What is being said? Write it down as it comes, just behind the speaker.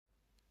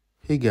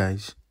Hey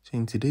guys, so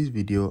in today's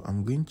video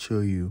I'm going to show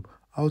you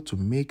how to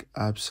make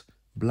apps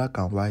black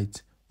and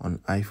white on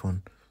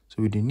iPhone.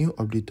 So with the new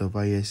update of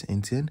iOS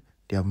 18,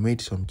 they have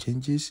made some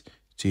changes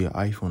to your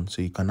iPhone,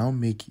 so you can now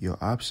make your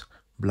apps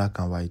black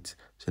and white.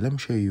 So let me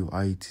show you how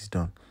it is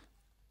done.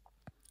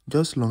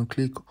 Just long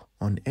click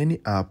on any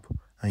app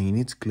and you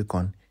need to click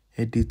on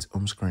edit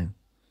home screen.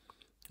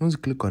 Once you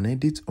click on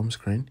edit home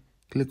screen,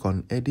 click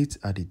on edit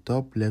at the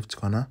top left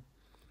corner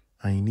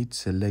and you need to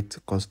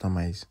select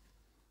customize.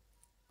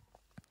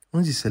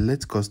 Once you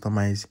select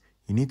customize,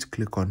 you need to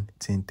click on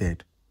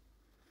tinted.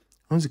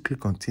 Once you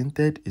click on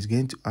tinted, it's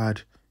going to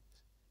add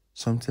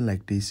something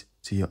like this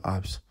to your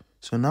apps.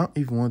 So now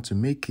if you want to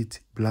make it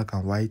black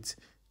and white,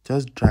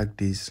 just drag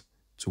this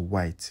to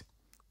white.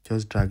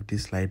 Just drag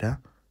this slider,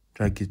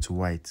 drag it to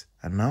white.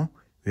 And now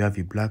we have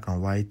a black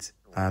and white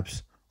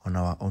apps on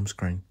our home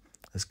screen.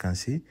 As you can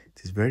see,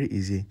 it is very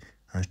easy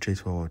and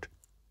straightforward.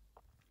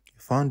 If you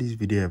found this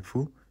video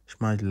helpful,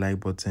 smash the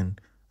like button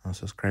and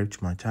subscribe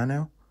to my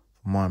channel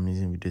for more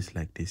amazing videos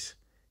like this.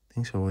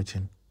 Thanks for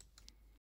watching.